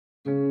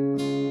Well,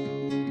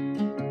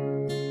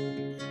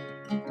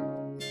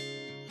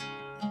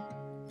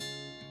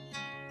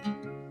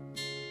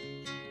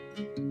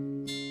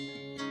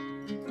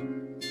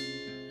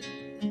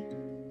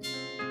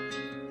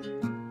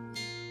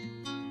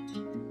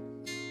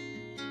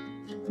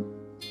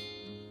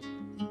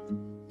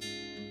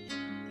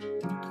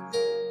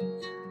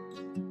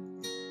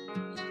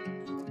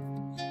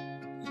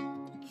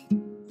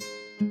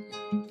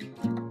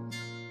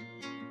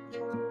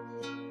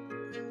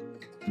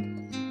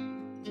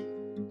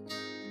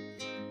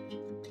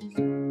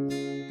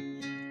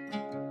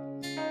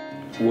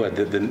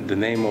 the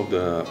name of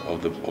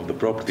the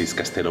property is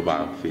Castello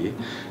Banfi.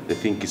 The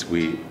thing is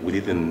we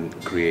didn't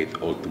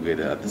create all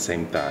together at the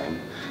same time.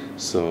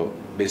 So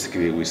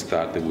basically we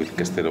started with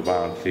Castello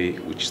Banfi,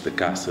 which is the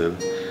castle,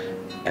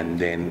 and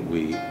then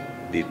we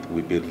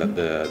built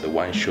the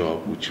wine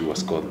shop, which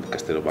was called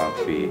Castello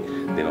Banfi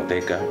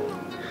Denoteca.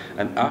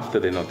 And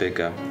after the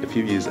Denoteca, a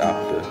few years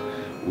after,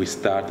 we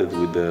started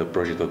with the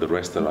project of the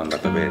restaurant La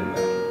Taverna.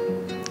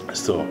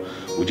 So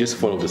we just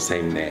followed the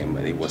same name,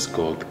 and it was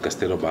called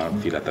Castello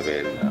Banfi La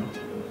Taverna.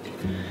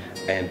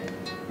 And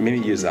many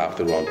years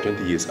after, around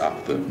 20 years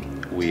after,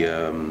 we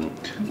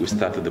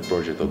started the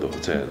project of the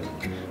hotel,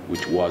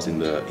 which was in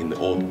the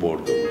old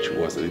Borgo, which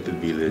was a little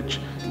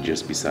village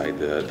just beside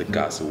the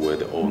castle where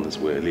the owners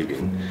were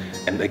living.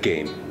 And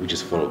again, we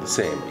just followed the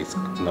same.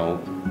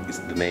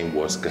 The name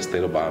was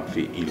Castello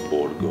Banfi Il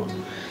Borgo.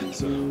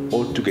 So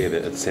all together,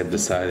 except the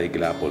Sala dei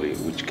Glapoli,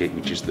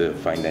 which is the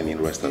fine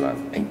dining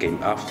restaurant, and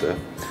came after,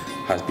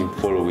 has been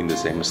following the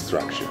same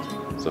structure.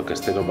 So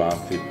Castello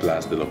Banfi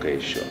plus the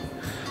location.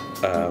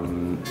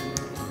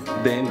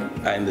 Then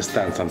I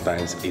understand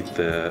sometimes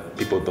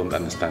people don't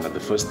understand at the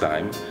first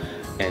time,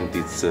 and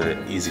it's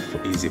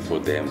easy for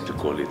them to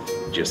call it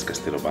just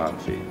Castello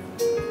Banfi.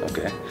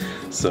 Okay,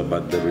 so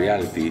but the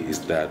reality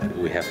is that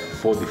we have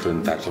 4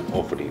 different types of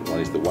offering.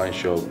 One is the wine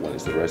shop, one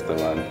is the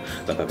restaurant,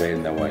 La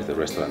Taverna, one is the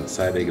restaurant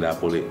Sala dei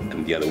Glapoli,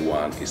 and the other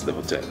one is the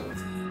hotel.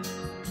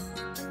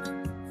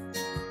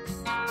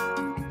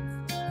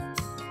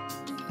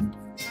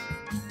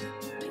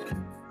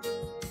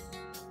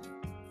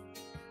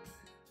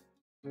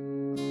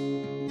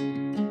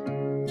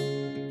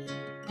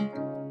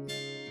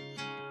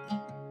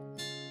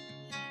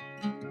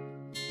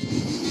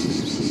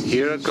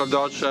 Here at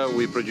Caldoccia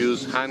we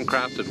produce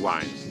handcrafted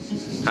wine.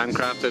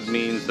 Handcrafted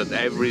means that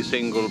every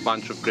single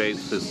bunch of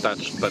grapes is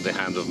touched by the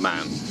hand of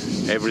man.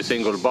 Every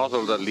single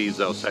bottle that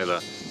leaves our cellar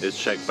is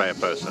checked by a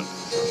person.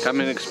 Come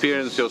and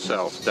experience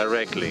yourself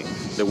directly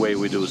the way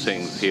we do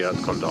things here at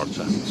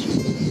Caldoccia.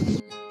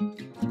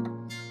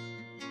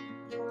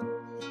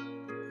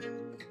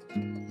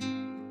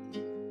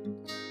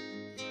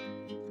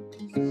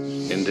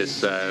 In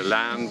this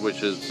land,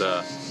 which is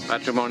the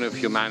patrimony of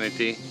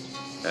humanity,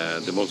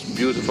 the most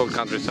beautiful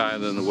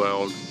countryside in the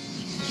world,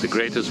 the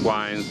greatest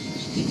wines,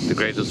 the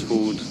greatest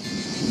food,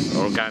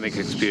 organic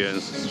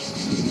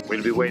experience.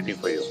 We'll be waiting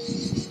for you.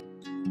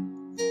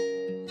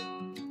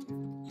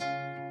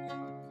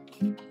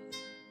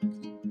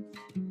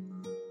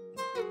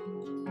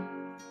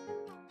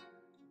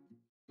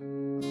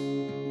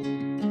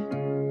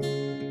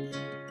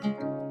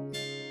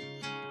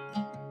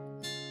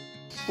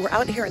 We're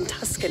out here in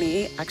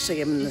Tuscany.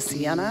 Actually, I'm in the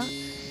Siena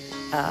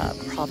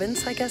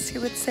province, I guess you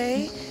would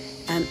say,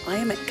 and I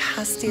am at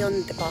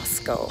Castiglion de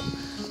Bosco.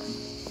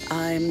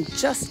 I'm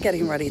just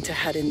getting ready to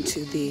head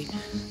into the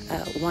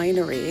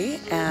winery,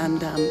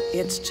 and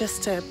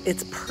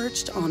it's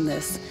perched on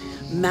this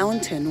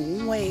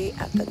mountain way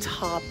at the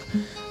top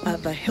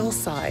of a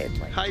hillside.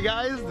 Hi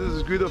guys, this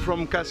is Guido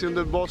from Castello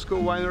del Bosco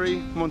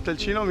Winery,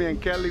 Montalcino. Me and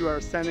Kelly, we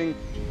are standing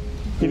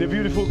in a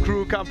beautiful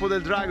Cru Campo del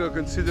Drago.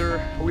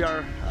 Consider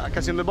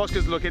Castello del Bosco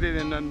is located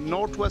in the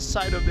northwest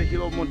side of the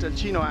hill of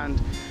Montalcino,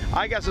 and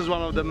I guess is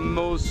one of the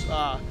most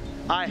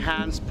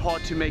high-hand spot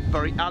to make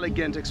very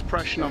elegant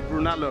expression of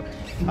Brunello.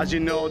 As you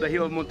know, the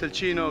hill of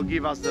Montalcino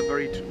give us the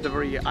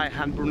very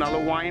high-hand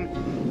Brunello wine.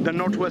 The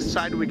northwest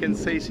side, we can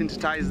say,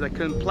 synthesize the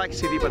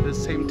complexity, but at the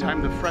same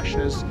time the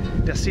freshness,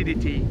 the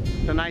acidity,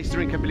 the nice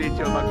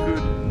drinkability of a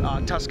good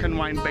Tuscan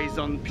wine based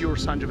on pure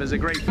Sangiovese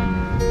grape.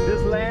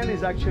 This land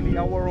is actually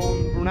our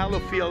own Brunello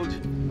field,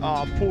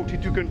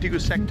 42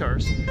 contiguous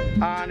hectares,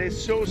 and it's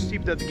so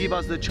steep that give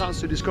us the chance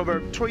to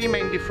discover 3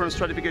 main different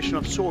stratification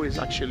of soils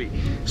actually.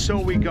 So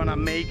we're gonna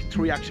make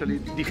 3 actually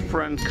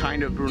different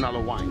kind of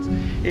Brunello wines.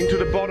 Into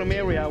the bottom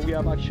area we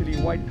have actually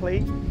white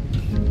clay.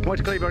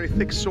 White clay, very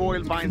thick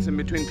soil, vines in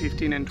between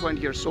 15 and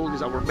 20 years old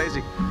is our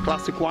basic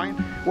classic wine.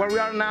 Where we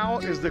are now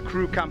is the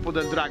Cru Campo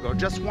del Drago,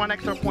 just 1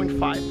 hectare,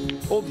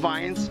 0.5, old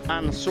vines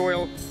and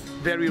soil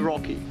very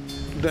rocky.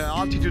 The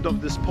altitude of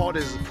the spot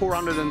is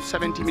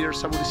 470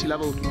 meters above the sea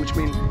level, which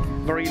means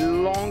very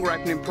long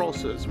ripening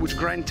process, which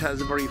grants us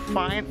a very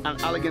fine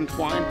and elegant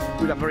wine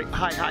with a very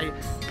high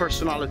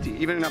personality.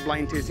 Even in a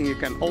blind tasting, you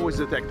can always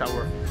detect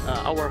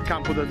our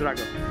Campo del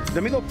Drago.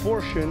 The middle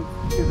portion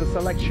is a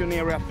selection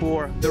area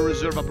for the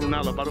Reserva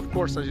Brunello, but of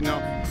course, as you know,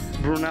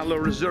 Brunello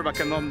Reserva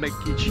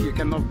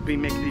cannot be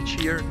made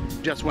each year.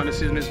 Just when the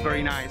season is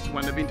very nice,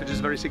 when the vintage is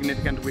very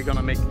significant, we're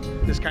gonna make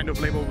this kind of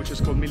label, which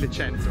is called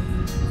 1100.